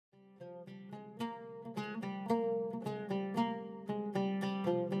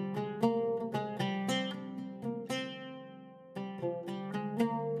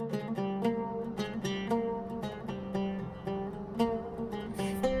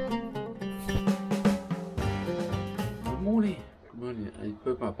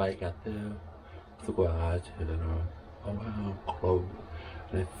my bike out there to the garage and around close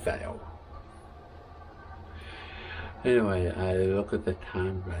and it fell. Anyway, I look at the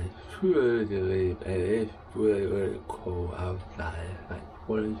time, right? It's too early to leave, and it's really, really cold outside, like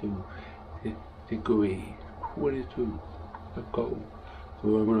 42 degrees, 42 cold.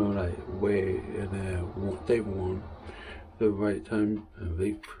 So I'm gonna like wait and stay warm the right time and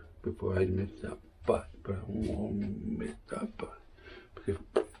leave before I miss up. But I won't miss up because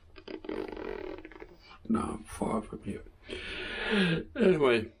not far from here.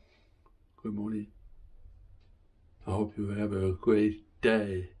 Anyway, good morning. I hope you have a great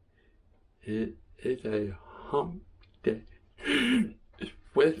day. It is a hump day. It's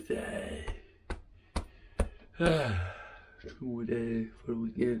Wednesday. 2 more days for the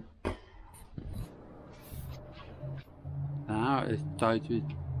weekend. Now it started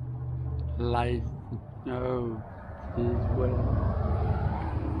light snow this way.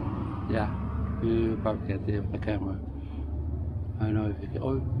 Yeah, you probably can't see it on the camera. I don't know if you can.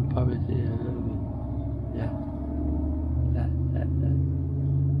 Oh, you probably see it a little bit. Yeah. That.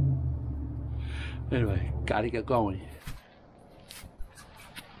 Anyway, gotta get going.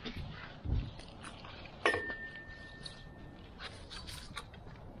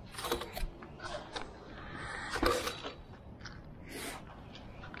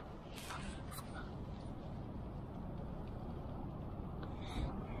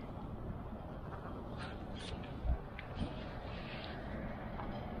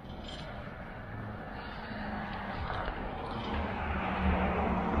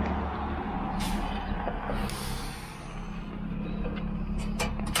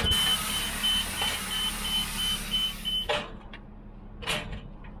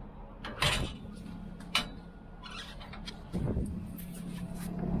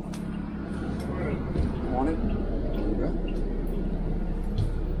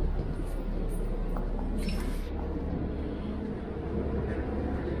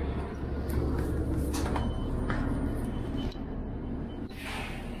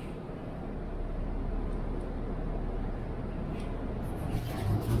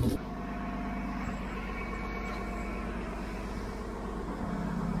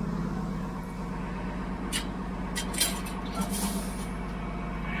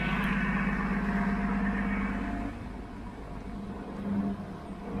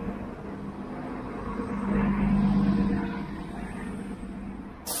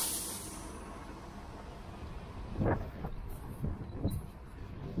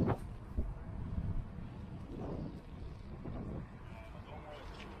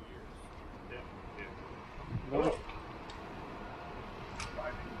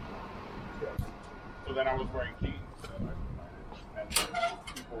 So then I was wearing jeans, and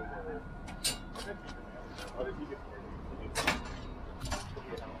people were, what did he get for jeans?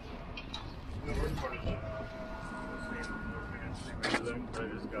 No, we're part of the same I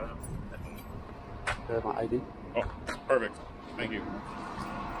just got. That's my ID. Oh, perfect. Thank you.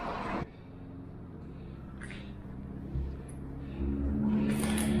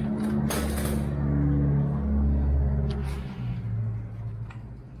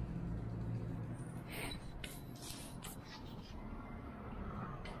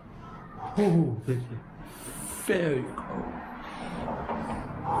 Oh, this is very cold.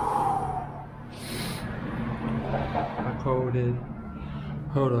 How cold is it?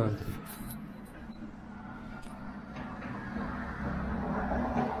 Hold on.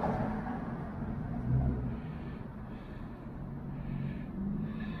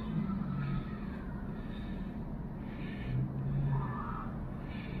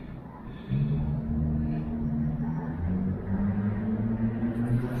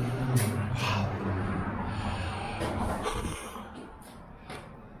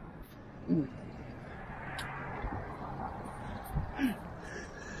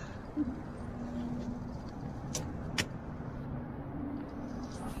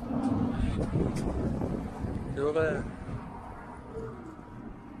 Được rồi.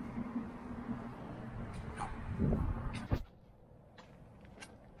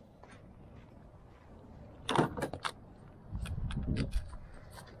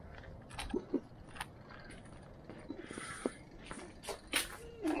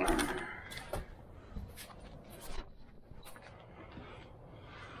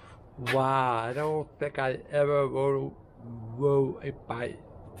 Wow, I don't think I ever rode a bike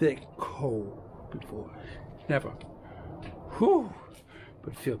this cold before. Never. Whew,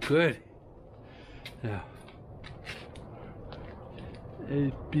 but feel good. Now,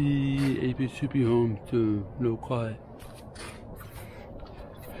 AB should be home to no car.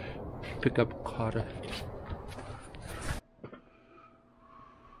 Pick up Carter.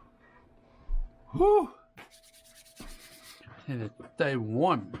 Whew. And it's day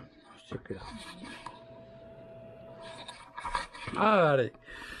one. Check it out.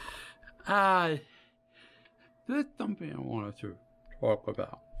 Alrighty. This is something I wanted to talk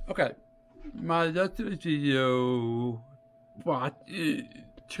about. Okay. My yesterday's video was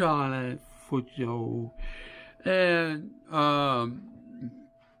China for Joe. And I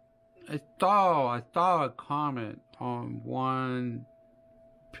saw a comment on one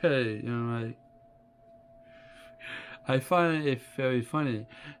page, and I find it very funny.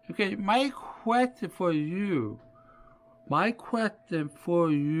 Okay, my question for you, why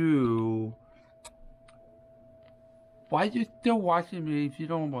you still watching me if you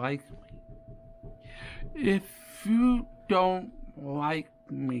don't like me? If you don't like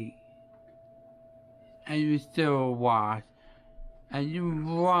me, and you still watch, and you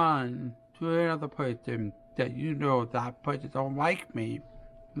run to another person that you know that person don't like me,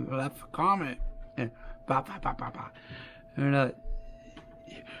 left a comment, and blah blah blah blah blah.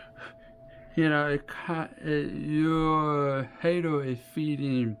 Your hater is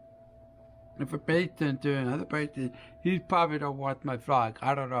feeding information to another person. He probably don't watch my vlog.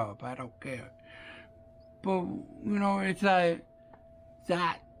 I don't know, but I don't care. But it's like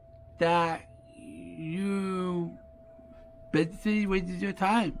that you basically wasted your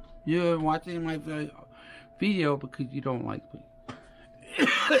time. You're watching my video because you don't like me.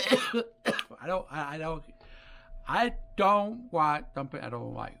 I don't watch something I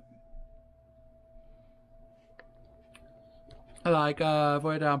don't like. Like,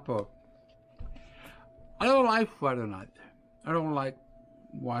 for example, I don't like Friday night. I don't like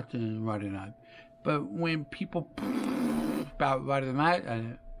watching Friday night. But when people about Friday night,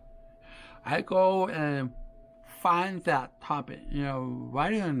 I go and find that topic.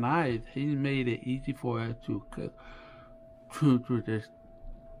 Friday night, he made it easy for us to just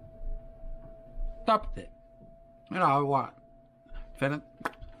stop it. What? I'm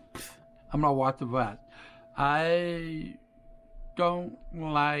not watching that. I don't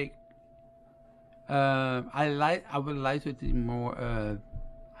like. I would like to see more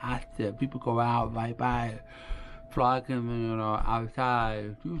active. People go out right by, vlogging,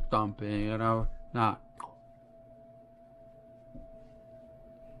 outside, do something, not.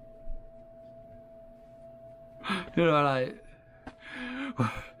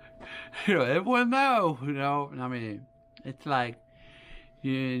 Everyone knows, I mean, it's like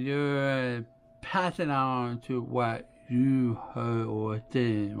you're passing on to what you heard or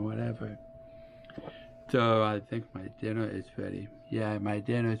seen or whatever. So I think my dinner is ready. Yeah, my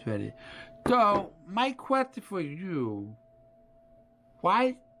dinner is ready. So my question for you,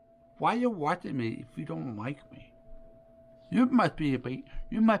 why you watching me if you don't like me? You must be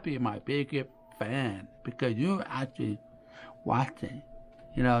my biggest fan because you're actually watching.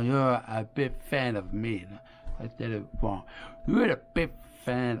 You're a big fan of me. I said it wrong. You're a big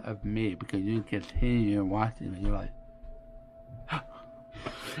fan of me because you continue watching me. You're like, you're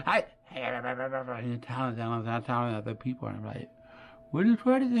telling other people, and I'm like, what are you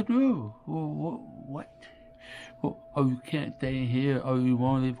trying to do? What? Oh, you can't stay here. Oh, you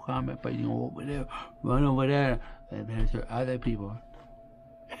won't leave a comment, but you go over there, run over there, and there's other people.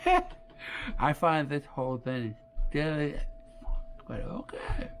 I find this whole thing really,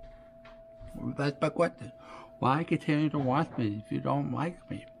 okay. That's my question. Why continue to watch me if you don't like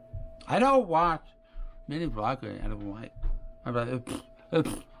me? I don't watch many vloggers I don't like. I'm like, I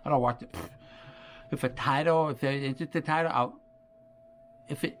don't watch it. If it's interesting title,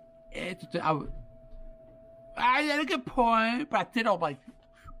 I had a good point, but I still don't like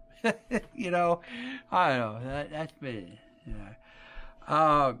it. I don't know. That's me.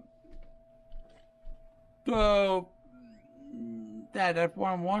 So that's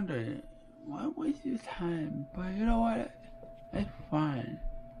what I'm wondering. Why waste your time? But you know what? That's fine.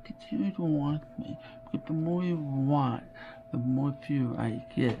 Continue to want me. Because the more you want, the more views I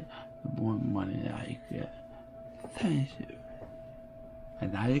get, the more money I get. Thank you.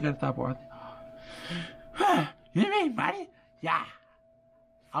 And now you gotta stop watching. You mean money? Yeah.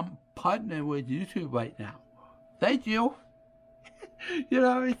 I'm partnering with YouTube right now. Thank you.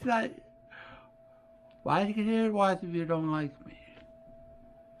 It's like, why do you continue to watch if you don't like me?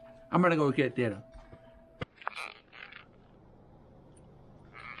 I'm gonna go get dinner.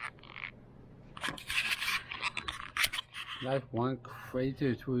 That's one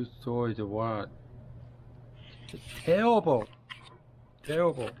crazy true story to watch. It's terrible.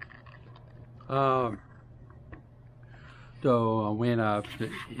 Terrible. So I went up to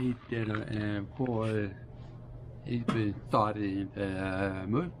eat dinner, and of course, he's been starting the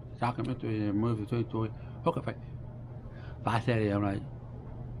movie, documentary, movie story. Okay, fine. But I said it, I'm like,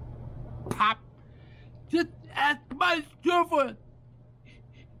 pop! Just ask my girlfriend.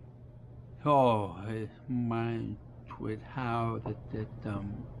 Oh, his mind with how the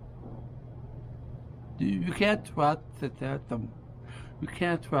system. You can't trust the system. You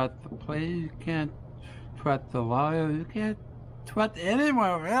can't trust the police. You can't trust the lawyer. You can't trust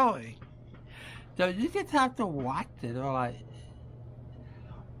anyone really. So you just have to watch it. Or like,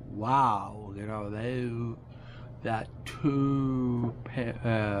 wow, you know, that two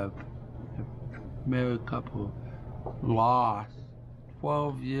married couple lost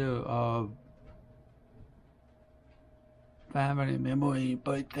 12 years of family memory,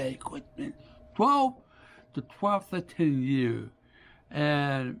 birthday, Christmas, 12 to 13 years,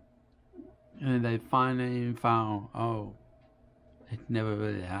 and they finally found, oh, it never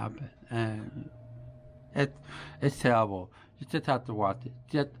really happened, and it's terrible. You just have to watch it.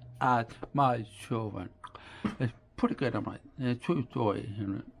 Just as my children. It's pretty good. I'm like, it's a true story. You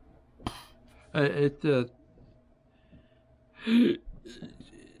know? It's just,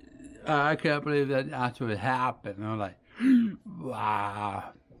 I can't believe that actually happened. I'm like,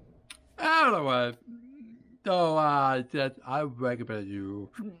 wow. Anyway, so I recommend you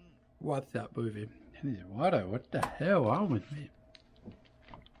watch that movie. What the hell wrong with me?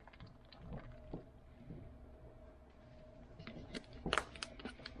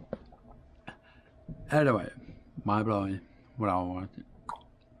 Anyway, mind blowing. What I wanted.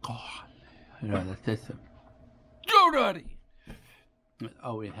 God, you know the system. So dirty.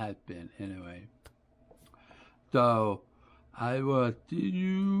 Oh, it has been anyway. So I will see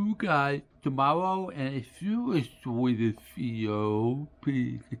you guys tomorrow, and if you enjoy this video,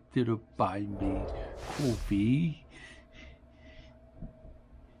 please consider buying me coffee.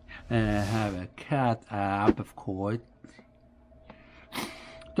 And I have a CashApp, of course.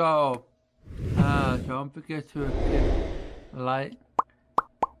 So don't forget to like,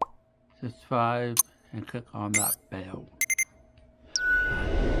 subscribe, and click on that bell.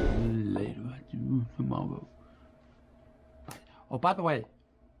 Later, I do tomorrow. Oh, by the way,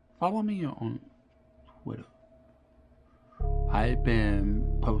 follow me on Twitter. I've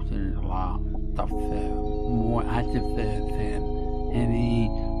been posting a lot of stuff there, more active there than any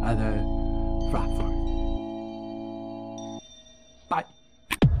other platform.